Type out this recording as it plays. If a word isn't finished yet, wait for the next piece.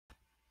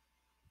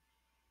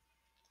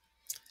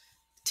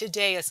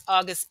Today is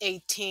August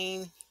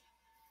 18,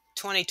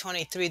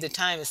 2023. The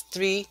time is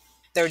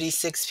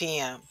 3:36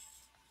 p.m.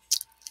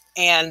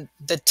 And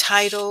the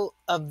title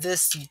of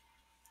this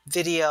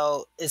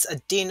video is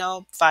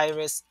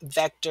Adenovirus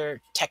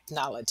Vector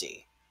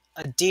Technology.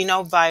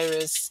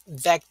 Adenovirus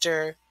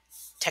Vector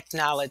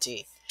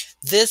Technology.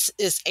 This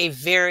is a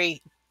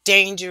very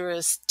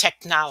dangerous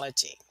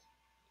technology.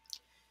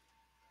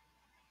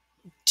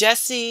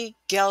 Jesse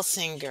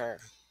Gelsinger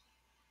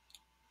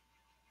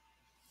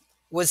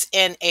was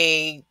in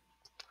a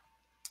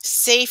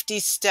safety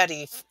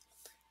study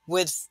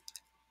with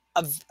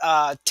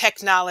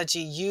technology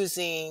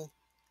using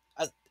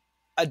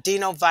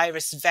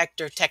adenovirus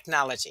vector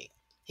technology.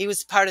 He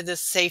was part of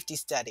this safety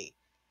study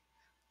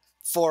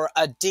for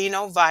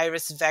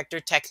adenovirus vector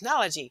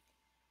technology,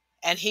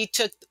 and he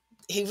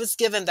was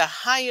given the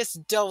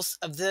highest dose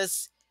of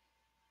this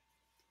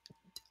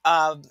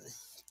um,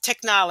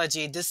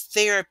 technology, this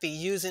therapy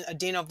using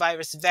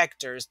adenovirus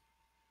vectors,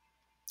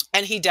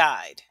 and he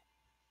died.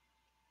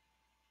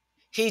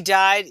 He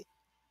died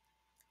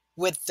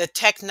with the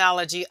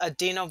technology,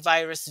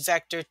 adenovirus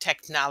vector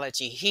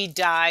technology. He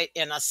died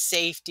in a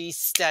safety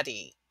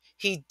study.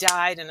 He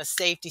died in a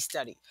safety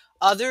study.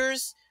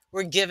 Others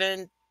were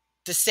given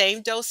the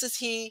same dose as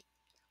he,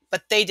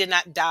 but they did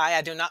not die.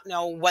 I do not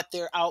know what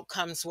their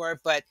outcomes were,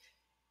 but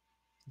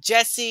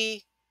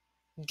Jesse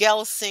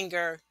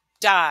Gelsinger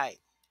died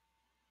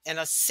in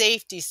a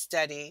safety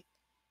study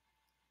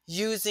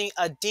using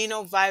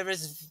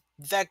adenovirus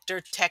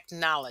vector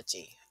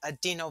technology,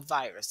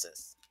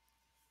 adenoviruses.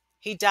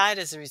 He died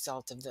as a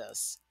result of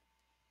this.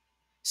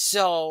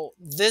 So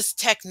this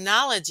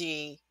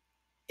technology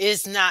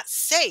is not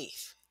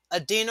safe.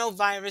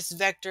 Adenovirus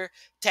vector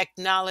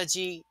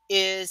technology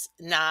is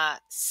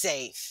not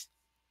safe.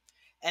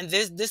 And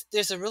this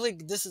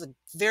is a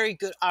very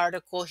good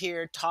article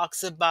here. It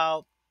talks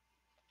about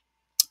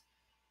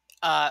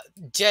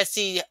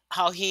Jesse,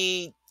 how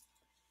he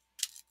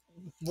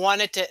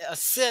wanted to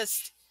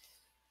assist.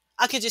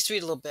 I could just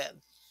read a little bit.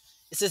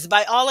 It says,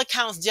 by all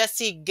accounts,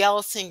 Jesse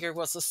Gelsinger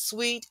was a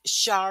sweet,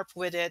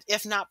 sharp-witted,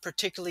 if not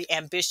particularly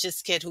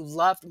ambitious kid who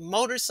loved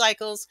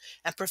motorcycles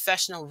and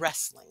professional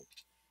wrestling.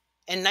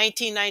 In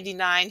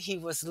 1999, he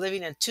was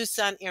living in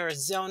Tucson,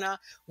 Arizona,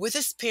 with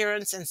his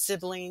parents and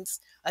siblings,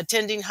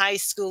 attending high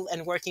school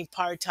and working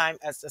part-time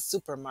as a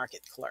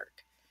supermarket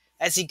clerk.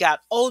 As he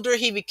got older,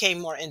 he became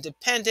more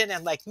independent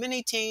and, like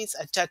many teens,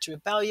 a touch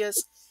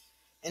rebellious.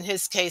 In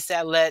his case,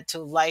 that led to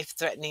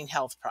life-threatening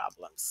health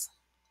problems.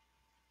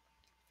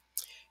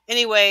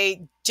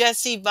 Anyway,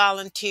 Jesse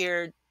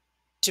volunteered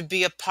to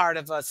be a part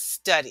of a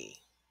study.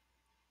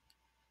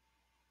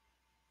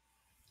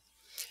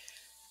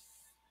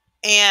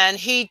 And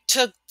he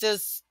took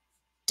this,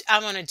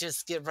 I'm going to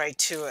just get right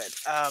to it.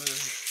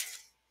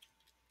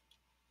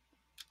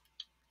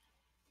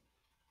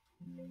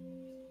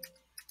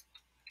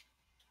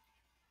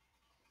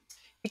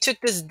 He took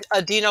this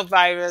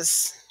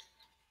adenovirus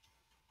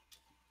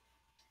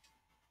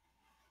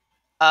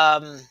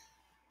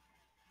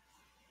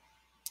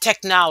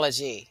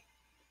technology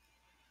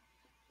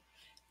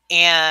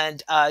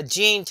and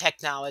gene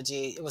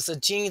technology. It was a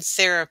gene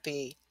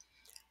therapy,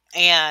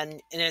 and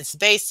it's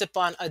based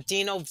upon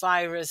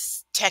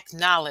adenovirus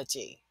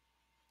technology.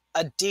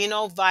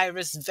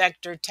 Adenovirus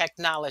vector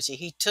technology.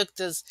 He took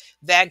this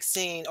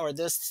vaccine or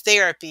this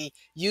therapy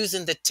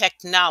using the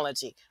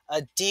technology,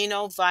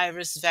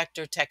 adenovirus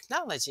vector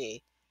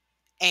technology,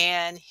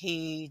 and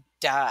he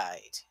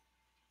died.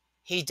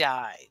 He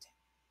died.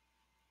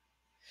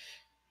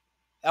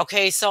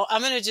 Okay, so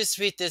I'm going to just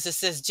read this. It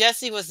says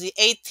Jesse was the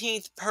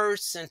 18th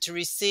person to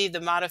receive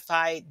the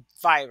modified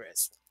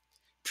virus.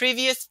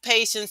 Previous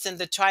patients in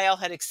the trial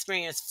had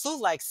experienced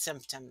flu-like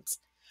symptoms,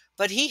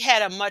 but he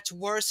had a much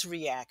worse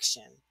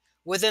reaction.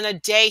 Within a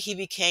day, he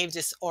became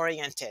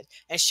disoriented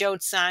and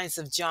showed signs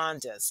of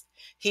jaundice.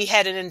 He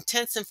had an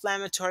intense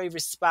inflammatory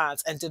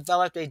response and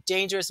developed a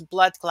dangerous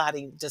blood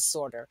clotting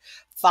disorder,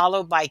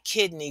 followed by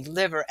kidney,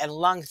 liver, and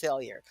lung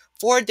failure.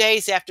 4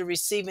 days after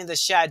receiving the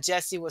shot,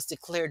 Jesse was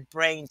declared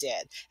brain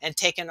dead and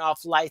taken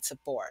off life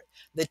support.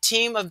 The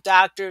team of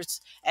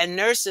doctors and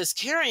nurses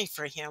caring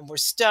for him were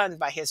stunned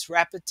by his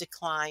rapid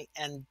decline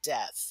and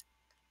death.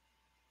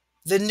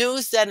 The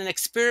news that an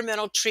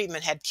experimental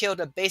treatment had killed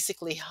a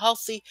basically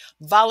healthy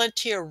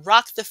volunteer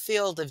rocked the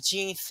field of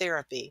gene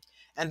therapy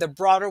and the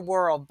broader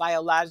world of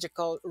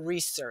biological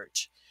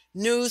research.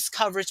 News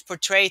coverage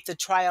portrayed the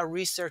trial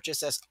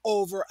researchers as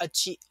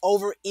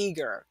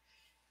overeager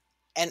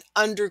and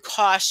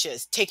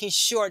undercautious, taking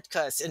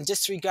shortcuts and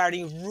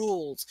disregarding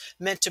rules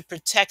meant to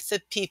protect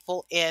the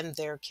people in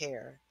their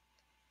care.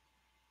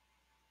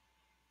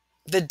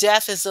 The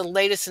death is the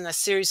latest in a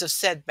series of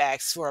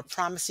setbacks for a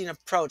promising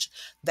approach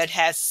that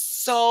has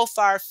so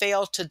far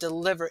failed to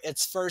deliver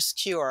its first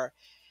cure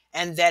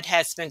and that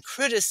has been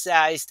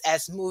criticized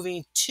as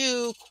moving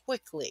too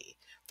quickly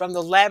from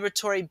the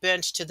laboratory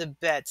bench to the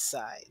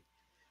bedside.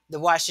 The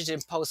Washington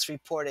Post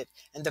reported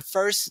in the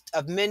first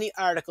of many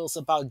articles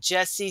about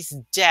Jesse's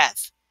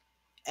death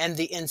and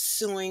the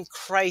ensuing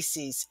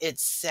crises it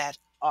set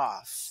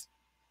off.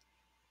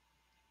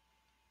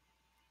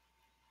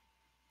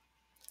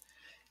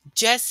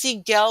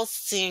 Jesse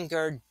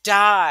Gelsinger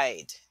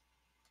died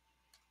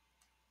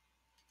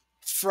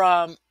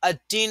from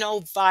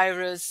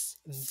adenovirus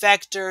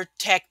vector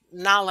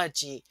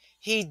technology.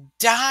 He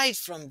died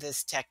from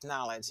this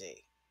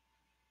technology.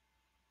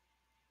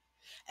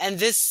 And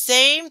this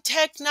same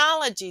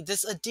technology,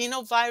 this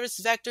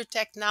adenovirus vector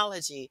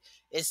technology,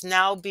 is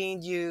now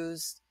being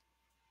used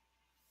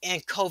in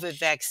COVID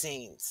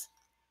vaccines.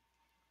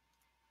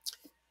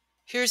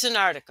 Here's an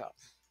article.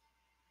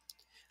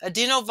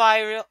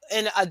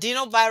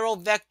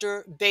 Adenoviral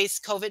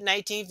vector-based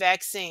COVID-19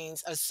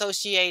 vaccines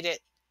associated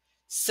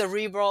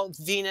cerebral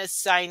venous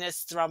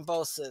sinus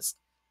thrombosis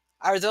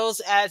are those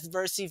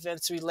adverse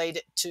events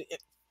related to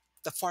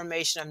the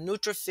formation of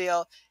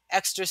neutrophil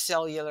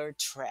extracellular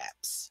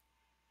traps.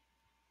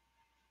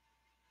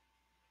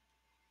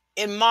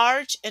 In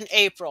March and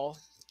April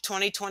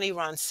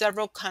 2021,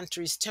 several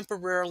countries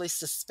temporarily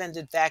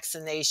suspended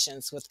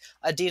vaccinations with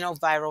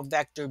adenoviral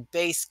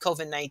vector-based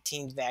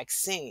COVID-19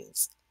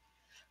 vaccines.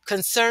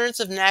 Concerns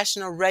of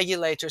national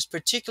regulators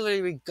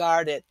particularly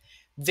regarded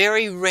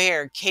very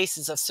rare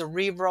cases of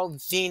cerebral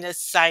venous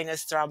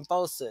sinus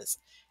thrombosis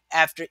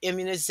after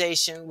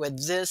immunization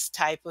with this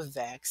type of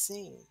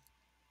vaccine.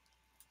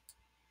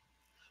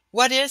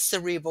 What is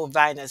cerebral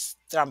venous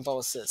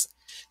thrombosis?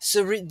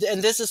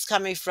 And this is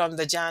coming from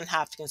the Johns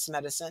Hopkins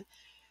Medicine.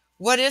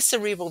 What is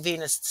cerebral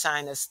venous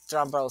sinus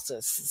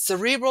thrombosis?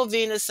 Cerebral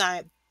venous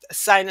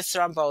sinus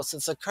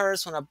thrombosis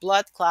occurs when a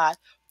blood clot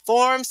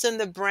forms in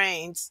the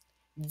brain's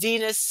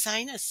venous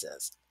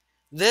sinuses.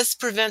 This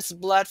prevents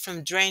blood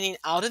from draining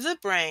out of the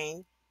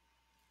brain.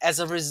 As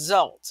a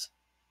result,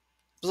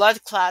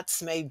 blood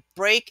clots may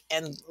break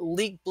and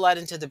leak blood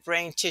into the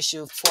brain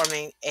tissue,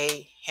 forming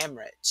a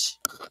hemorrhage.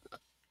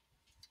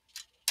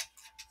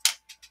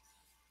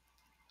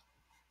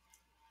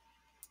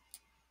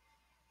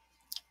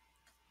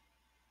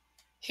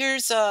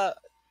 Here's a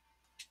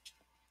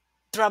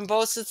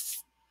thrombosis,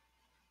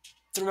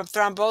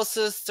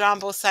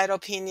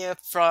 thrombocytopenia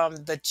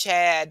from the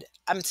Chad.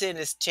 I'm saying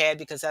this Chad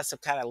because that's what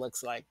it kind of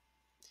looks like.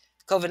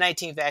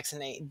 COVID-19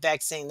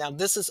 vaccine. Now,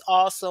 this is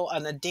also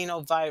an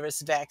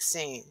adenovirus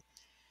vaccine.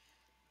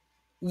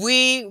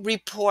 We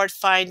report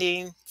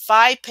finding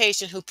 5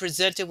 patients who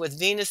presented with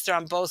venous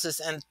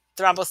thrombosis and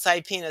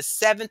thrombocytopenia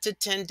 7 to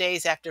 10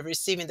 days after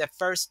receiving the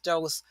first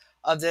dose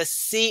of the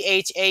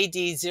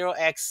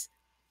CHAD0X1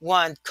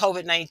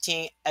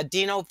 COVID-19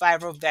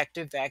 adenoviral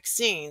vector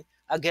vaccine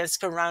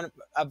against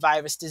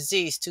coronavirus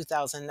disease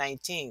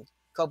 2019.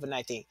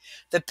 COVID-19.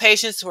 The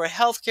patients were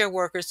healthcare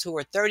workers who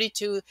were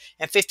 32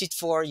 and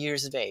 54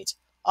 years of age.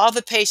 All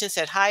the patients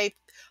had high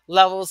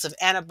levels of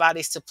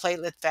antibodies to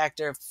platelet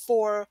factor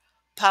 4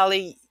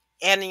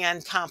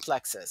 polyanion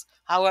complexes.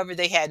 However,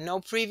 they had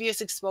no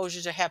previous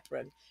exposure to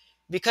heparin.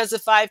 Because the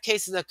 5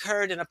 cases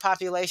occurred in a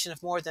population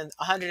of more than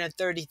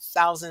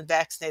 130,000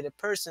 vaccinated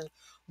persons,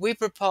 we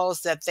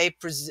propose that they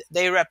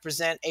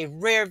represent a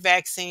rare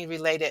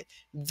vaccine-related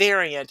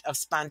variant of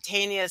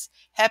spontaneous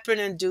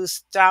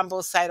heparin-induced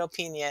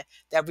thrombocytopenia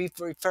that we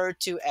refer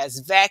to as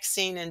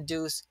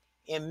vaccine-induced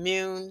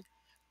immune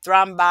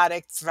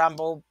thrombotic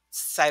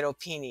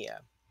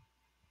thrombocytopenia.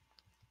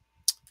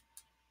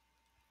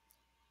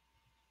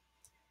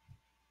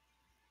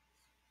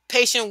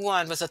 Patient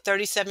 1 was a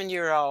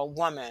 37-year-old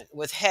woman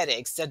with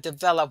headaches that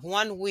developed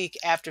 1 week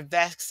after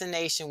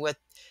vaccination with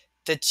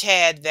the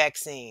Chad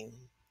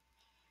vaccine.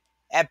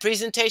 At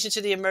presentation to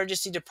the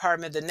emergency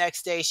department the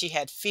next day, she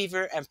had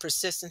fever and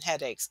persistent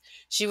headaches.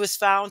 She was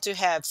found to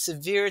have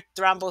severe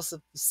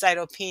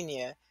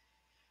thrombocytopenia.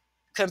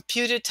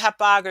 Computed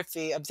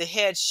topography of the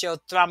head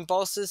showed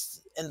thrombosis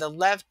in the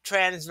left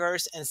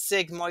transverse and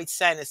sigmoid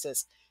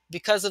sinuses.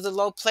 Because of the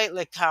low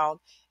platelet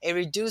count, a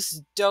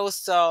reduced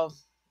dose of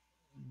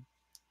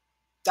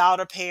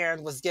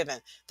Dalteparin was given.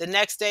 The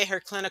next day,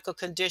 her clinical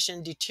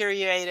condition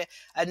deteriorated.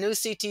 A new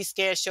CT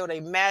scan showed a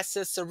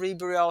massive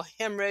cerebral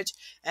hemorrhage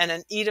and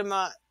an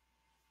edema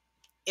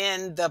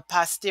in the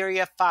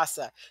posterior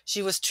fossa.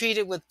 She was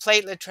treated with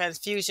platelet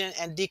transfusion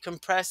and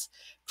decompressed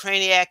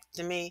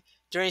craniectomy.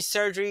 During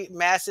surgery,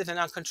 massive and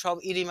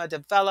uncontrolled edema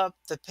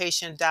developed. The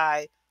patient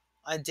died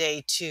on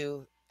day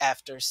 2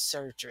 after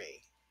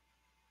surgery.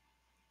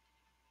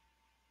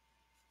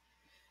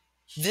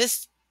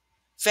 This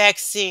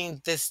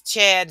vaccine, this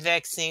Chad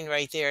vaccine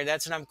right there,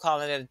 that's what I'm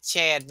calling it, a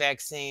Chad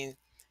vaccine.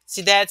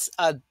 See, that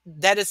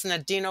is an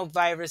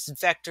adenovirus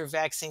vector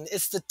vaccine.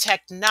 It's the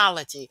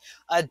technology.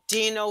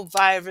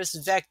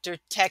 Adenovirus vector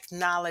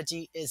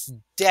technology is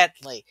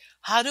deadly.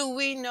 How do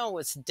we know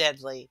it's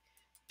deadly?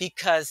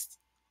 Because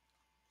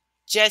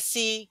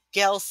Jesse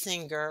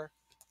Gelsinger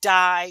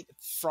died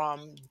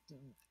from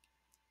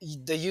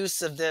the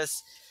use of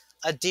this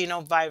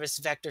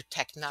adenovirus vector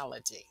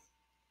technology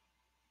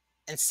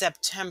in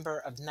September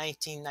of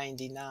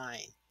 1999.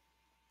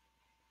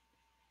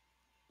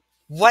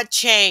 What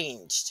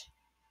changed?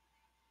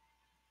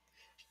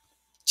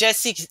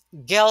 Jesse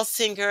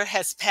Gelsinger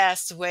has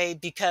passed away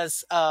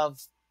because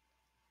of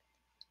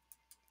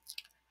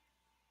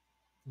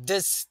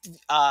this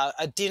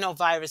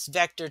adenovirus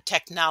vector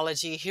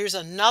technology. Here's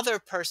another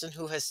person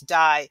who has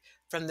died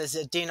from this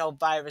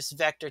adenovirus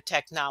vector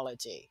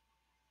technology.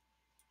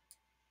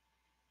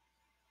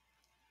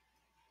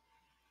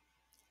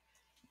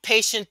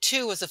 Patient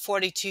 2 was a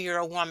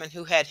 42-year-old woman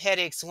who had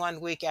headaches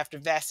 1 week after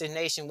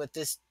vaccination with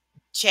this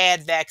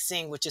CHAD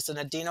vaccine, which is an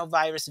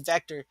adenovirus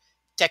vector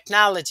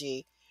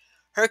technology.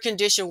 Her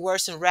condition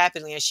worsened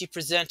rapidly and she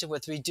presented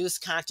with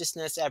reduced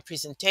consciousness at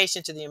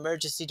presentation to the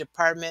emergency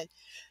department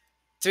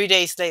 3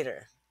 days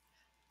later.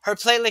 Her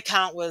platelet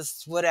count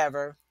was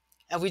whatever,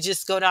 and we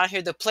just go down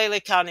here. The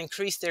platelet count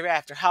increased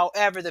thereafter.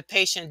 However, the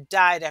patient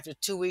died after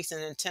 2 weeks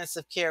in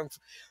intensive care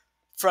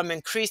from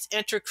increased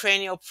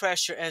intracranial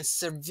pressure and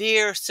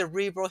severe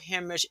cerebral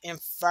hemorrhage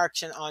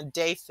infarction on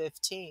day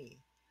 15.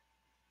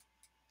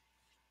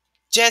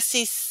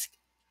 Jesse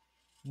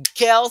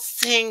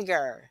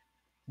Gelsinger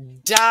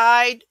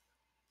died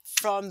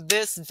from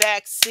this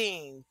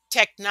vaccine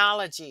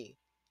technology.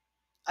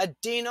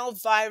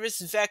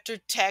 Adenovirus vector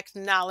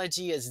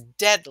technology is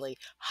deadly.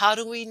 How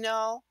do we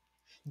know?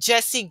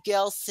 Jesse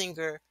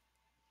Gelsinger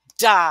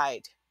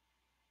died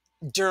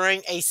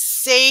during a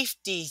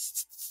safety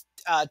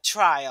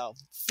trial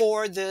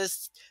for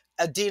this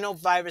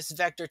adenovirus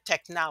vector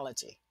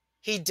technology.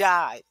 He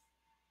died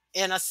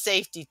in a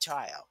safety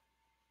trial,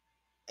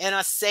 in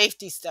a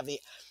safety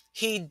study.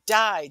 He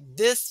died.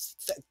 This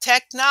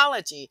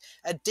technology,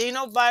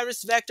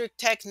 adenovirus vector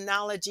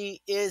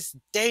technology, is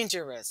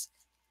dangerous.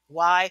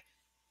 Why?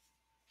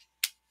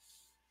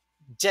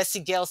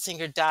 Jesse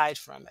Gelsinger died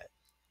from it.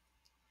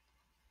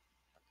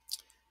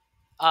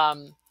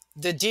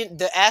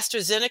 The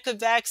AstraZeneca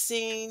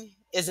vaccine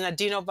is an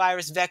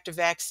adenovirus vector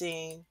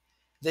vaccine.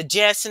 The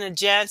Janssen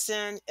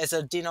is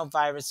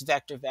adenovirus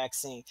vector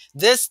vaccine.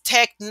 This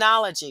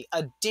technology,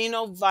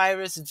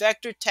 adenovirus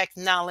vector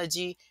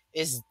technology,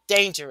 is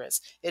dangerous.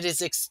 It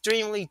is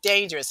extremely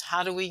dangerous.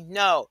 How do we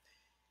know?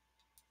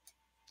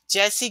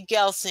 Jesse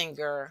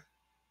Gelsinger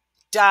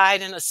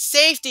died in a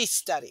safety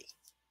study.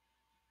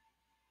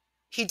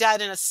 He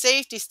died in a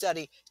safety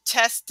study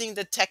testing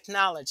the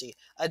technology,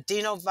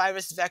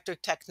 adenovirus vector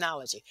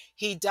technology.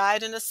 He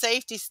died in a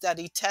safety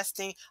study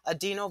testing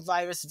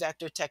adenovirus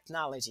vector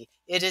technology.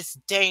 It is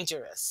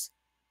dangerous.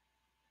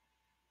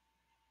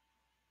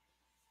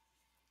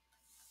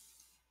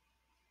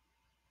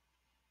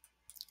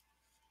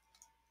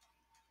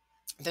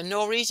 The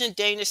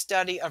Norwegian-Danish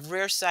study of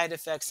rare side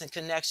effects in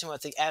connection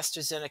with the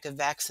AstraZeneca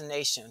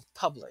vaccination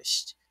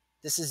published.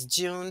 This is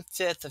June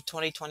 5th of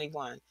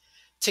 2021.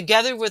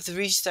 Together with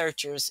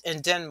researchers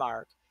in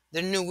Denmark,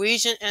 the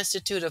Norwegian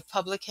Institute of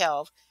Public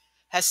Health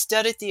has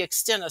studied the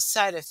extent of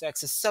side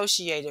effects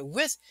associated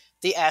with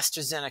the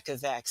AstraZeneca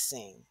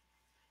vaccine.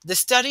 The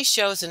study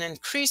shows an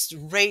increased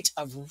rate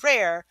of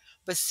rare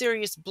but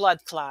serious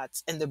blood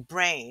clots in the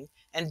brain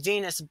and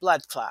venous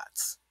blood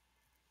clots.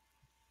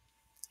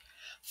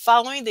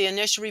 Following the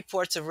initial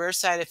reports of rare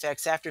side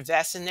effects after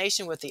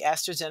vaccination with the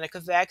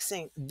AstraZeneca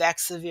vaccine,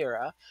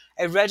 Vaxzevria,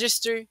 a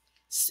registry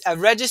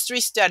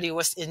study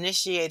was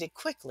initiated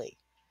quickly.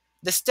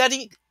 The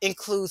study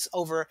includes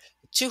over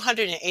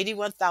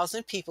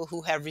 281,000 people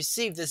who have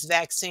received this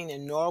vaccine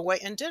in Norway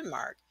and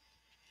Denmark.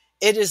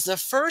 It is the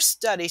first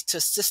study to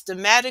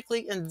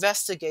systematically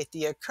investigate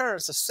the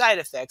occurrence of side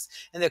effects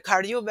in the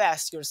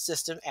cardiovascular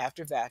system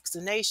after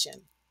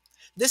vaccination.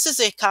 This is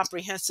a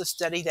comprehensive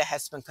study that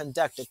has been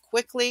conducted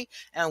quickly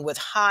and with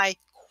high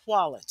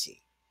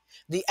quality.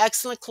 The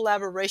excellent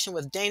collaboration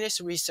with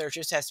Danish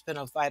researchers has been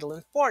of vital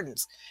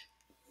importance.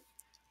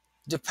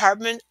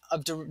 Department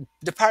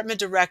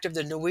Director of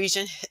the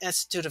Norwegian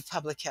Institute of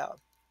Public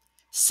Health.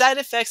 Side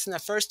effects in the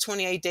first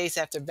 28 days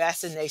after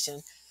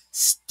vaccination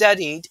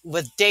studied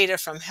with data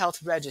from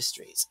health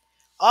registries.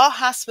 All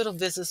hospital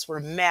visits were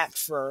mapped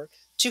for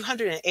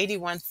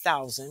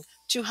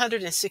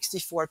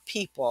 281,264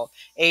 people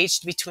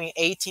aged between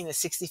 18 and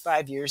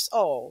 65 years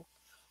old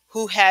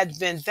who had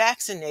been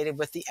vaccinated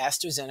with the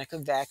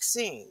AstraZeneca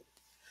vaccine.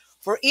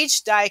 For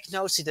each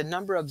diagnosis, the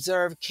number of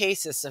observed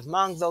cases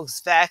among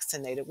those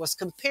vaccinated was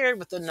compared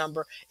with the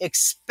number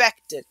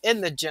expected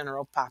in the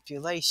general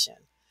population.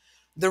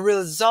 The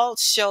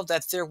results showed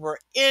that there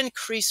were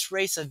increased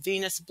rates of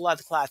venous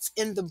blood clots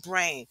in the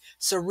brain,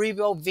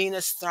 cerebral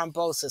venous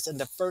thrombosis in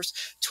the first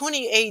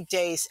 28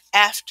 days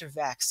after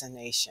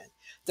vaccination.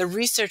 The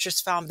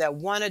researchers found that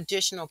one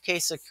additional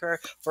case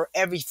occurred for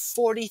every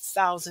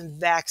 40,000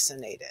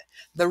 vaccinated.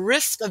 The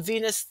risk of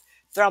venous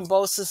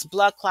thrombosis,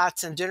 blood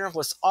clots in general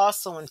was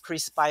also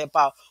increased by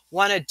about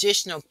one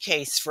additional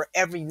case for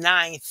every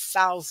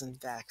 9,000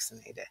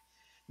 vaccinated.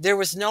 There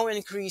was no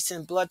increase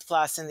in blood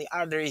clots in the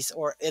arteries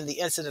or in the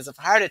incidence of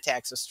heart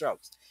attacks or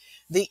strokes.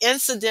 The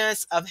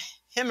incidence of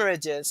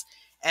hemorrhages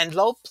and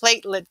low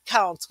platelet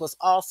counts was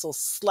also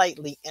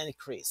slightly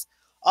increased.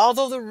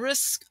 Although the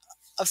risk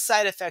of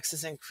side effects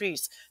is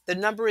increased, the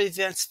number of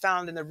events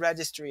found in the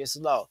registry is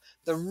low.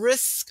 The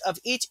risk of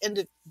each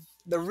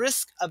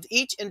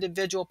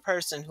individual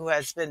person who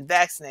has been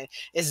vaccinated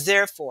is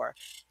therefore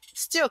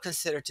still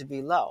considered to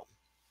be low.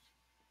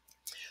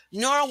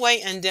 Norway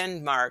and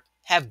Denmark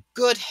have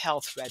good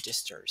health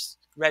registries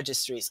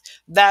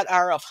that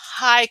are of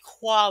high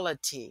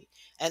quality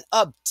and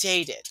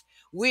updated.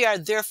 We are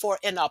therefore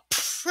in a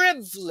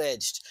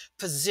privileged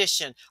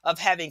position of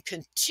having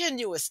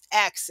continuous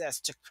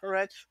access to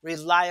current,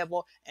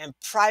 reliable, and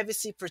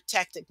privacy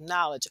protected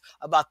knowledge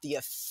about the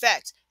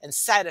effect and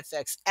side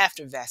effects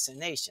after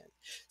vaccination.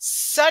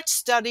 Such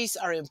studies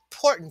are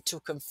important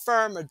to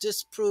confirm or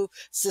disprove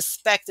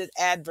suspected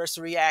adverse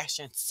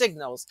reaction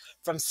signals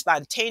from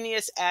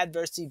spontaneous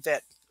adverse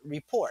event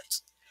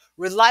reports.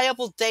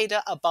 Reliable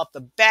data about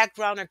the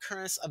background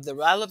occurrence of the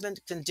relevant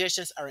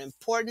conditions are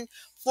important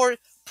for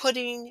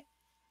putting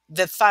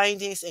the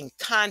findings in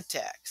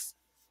context.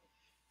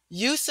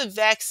 Use of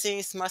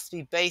vaccines must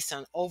be based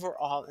on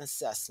overall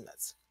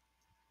assessments.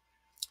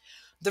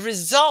 The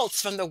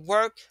results from the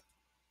work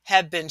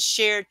have been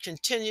shared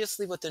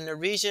continuously with the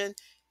Norwegian,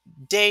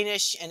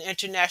 Danish, and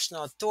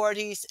international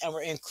authorities and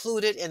were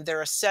included in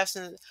their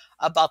assessment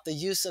about the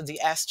use of the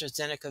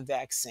AstraZeneca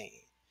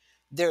vaccine.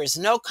 There is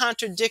no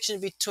contradiction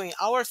between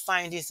our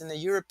findings and the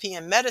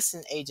European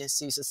Medicine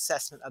Agency's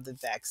assessment of the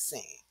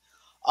vaccine.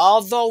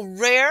 Although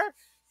rare,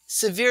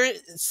 severe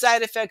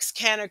side effects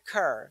can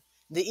occur,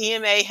 the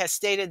EMA has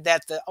stated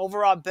that the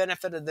overall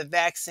benefit of the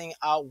vaccine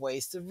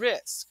outweighs the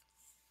risk.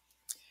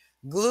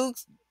 Glug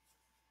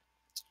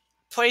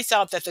points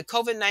out that the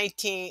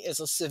COVID-19 is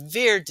a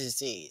severe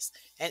disease,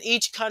 and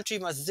each country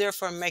must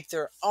therefore make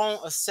their own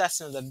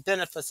assessment of the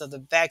benefits of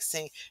the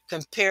vaccine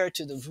compared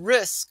to the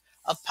risk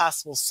of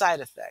possible side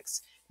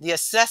effects. The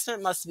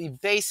assessment must be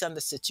based on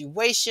the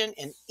situation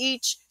in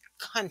each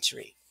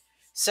country,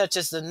 such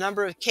as the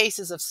number of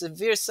cases of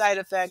severe side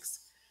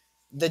effects,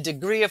 the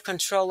degree of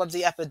control of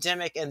the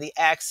epidemic, and the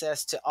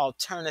access to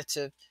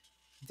alternative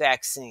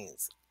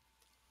vaccines.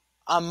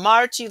 On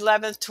March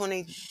 11,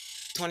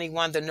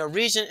 2021, the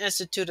Norwegian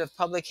Institute of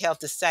Public Health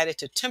decided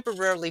to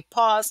temporarily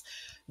pause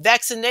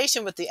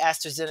vaccination with the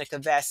AstraZeneca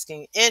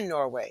vaccine in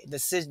Norway. The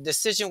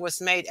decision was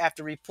made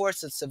after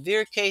reports of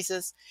severe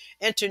cases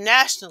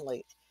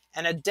internationally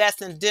and a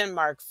death in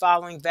Denmark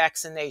following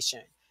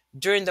vaccination.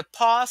 During the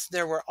pause,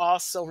 there were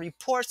also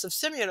reports of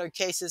similar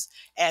cases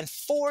and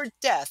 4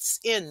 deaths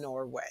in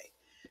Norway.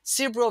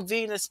 Cerebral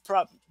venous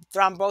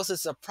thrombosis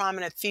is a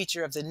prominent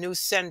feature of the new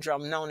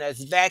syndrome known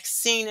as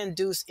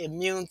vaccine-induced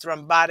immune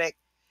thrombotic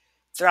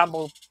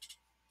thrombopenia,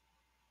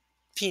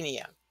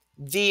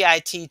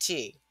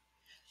 VITT.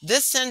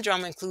 This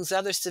syndrome includes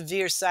other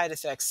severe side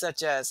effects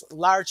such as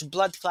large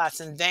blood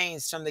clots in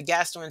veins from the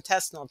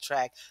gastrointestinal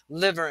tract,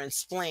 liver, and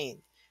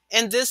spleen.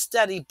 In this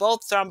study,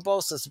 both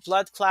thrombosis,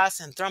 blood clots,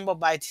 and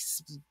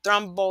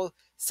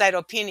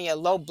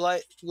thrombocytopenia, low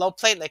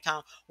platelet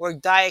count, were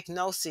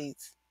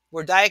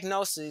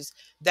diagnoses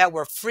that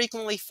were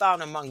frequently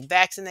found among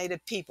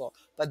vaccinated people,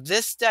 but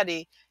this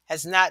study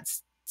has not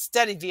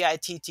studied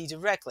VITT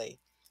directly.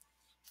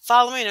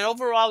 Following an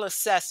overall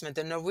assessment,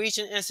 the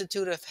Norwegian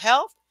Institute of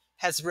Health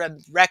has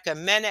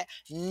recommended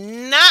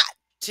not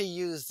to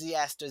use the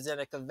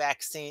AstraZeneca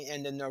vaccine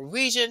in the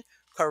Norwegian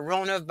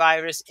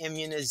coronavirus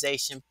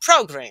immunization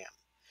program.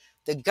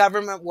 The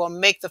government will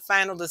make the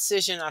final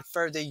decision on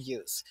further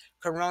use.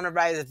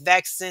 Coronavirus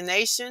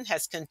vaccination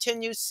has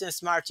continued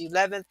since March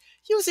 11th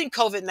using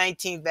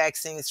COVID-19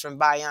 vaccines from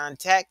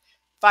BioNTech,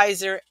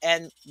 Pfizer,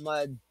 and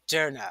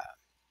Moderna.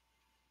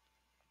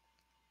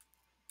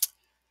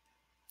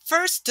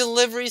 First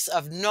deliveries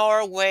of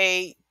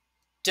Norway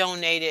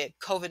donated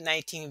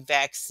COVID-19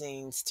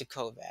 vaccines to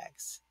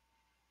COVAX.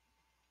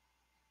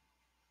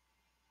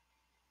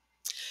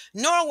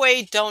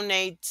 Norway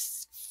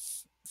donates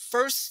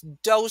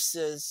first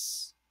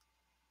doses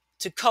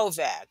to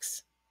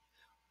COVAX,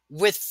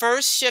 with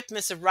first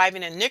shipments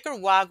arriving in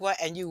Nicaragua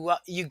and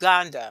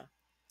Uganda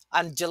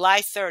on July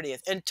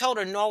 30th. In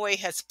total, Norway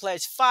has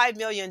pledged 5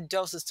 million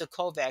doses to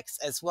COVAX,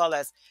 as well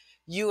as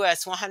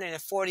US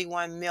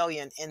 141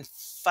 million in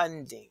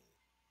funding.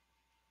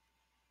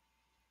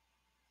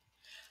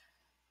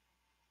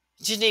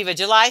 Geneva,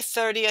 July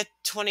 30th,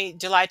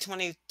 July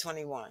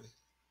 2021.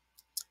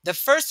 The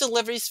first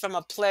deliveries from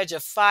a pledge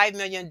of 5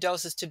 million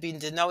doses to be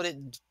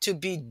donated to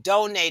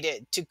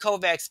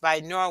COVAX by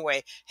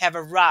Norway have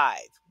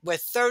arrived,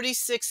 with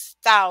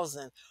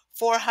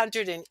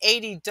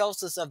 36,480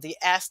 doses of the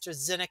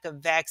AstraZeneca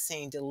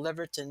vaccine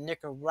delivered to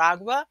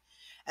Nicaragua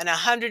and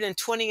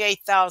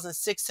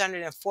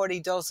 128,640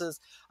 doses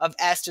of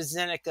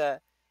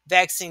AstraZeneca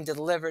vaccine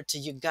delivered to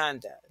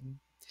Uganda.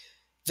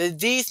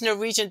 These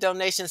Norwegian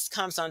donations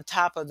comes on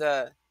top of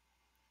the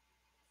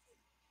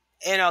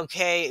NOK.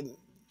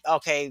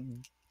 Okay,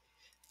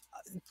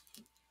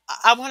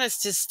 I want us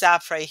to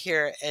stop right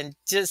here and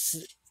just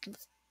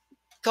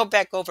go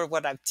back over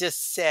what I've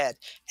just said.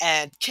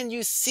 And can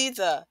you see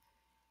the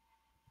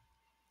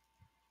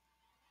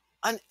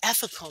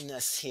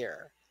unethicalness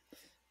here?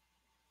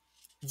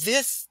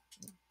 This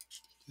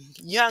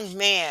young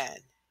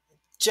man,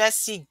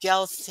 Jesse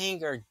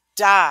Gelsinger,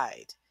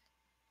 died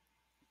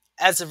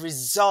as a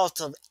result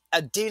of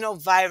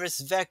adenovirus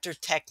vector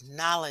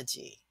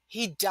technology.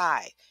 He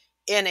died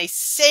in a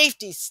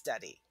safety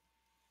study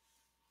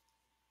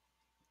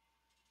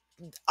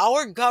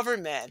Our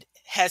government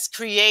has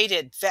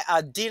created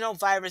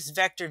adenovirus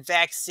vector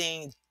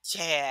vaccine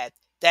jab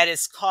that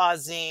is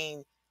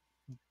causing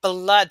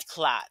blood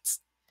clots.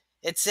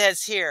 It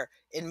says here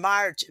in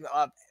March,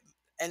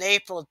 in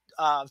April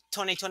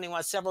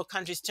 2021, several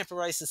countries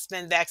temporarily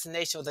suspend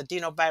vaccination with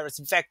adenovirus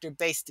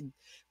vector-based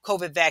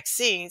COVID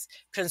vaccines.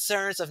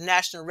 Concerns of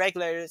national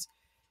regulators,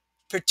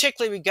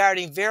 particularly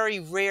regarding very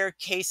rare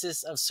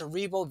cases of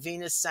cerebral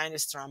venous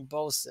sinus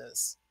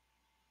thrombosis.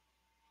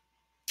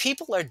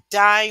 People are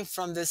dying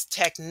from this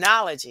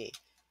technology.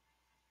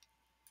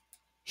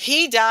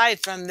 He died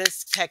from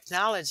this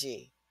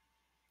technology.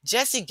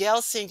 Jesse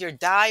Gelsinger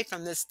died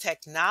from this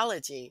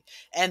technology.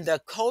 And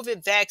the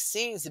COVID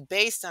vaccines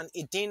based on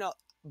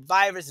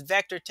adenovirus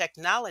vector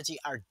technology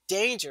are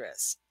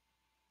dangerous.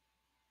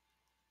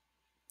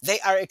 They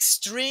are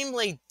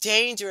extremely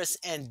dangerous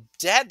and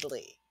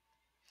deadly.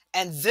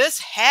 And this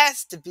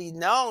has to be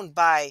known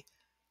by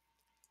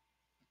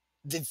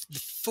the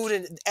Food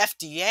and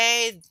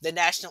FDA, the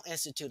National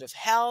Institute of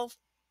Health.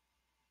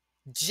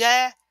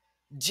 Jesse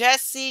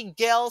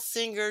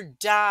Gelsinger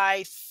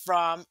died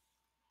from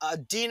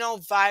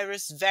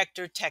adenovirus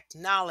vector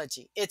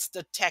technology. It's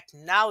the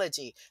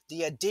technology.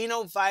 The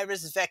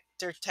adenovirus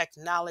vector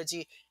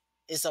technology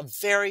is a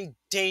very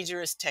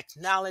dangerous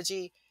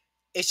technology.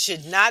 It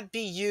should not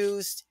be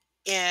used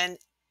in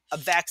a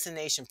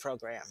vaccination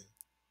program.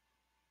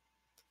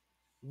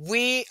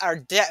 We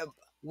have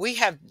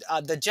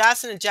the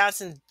Johnson &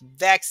 Johnson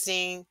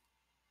vaccine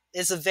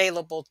is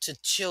available to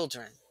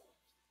children.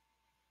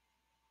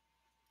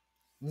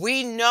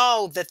 We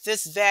know that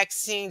this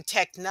vaccine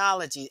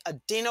technology,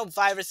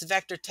 adenovirus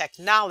vector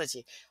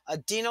technology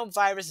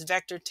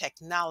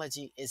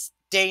is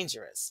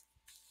dangerous.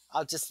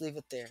 I'll just leave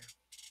it there.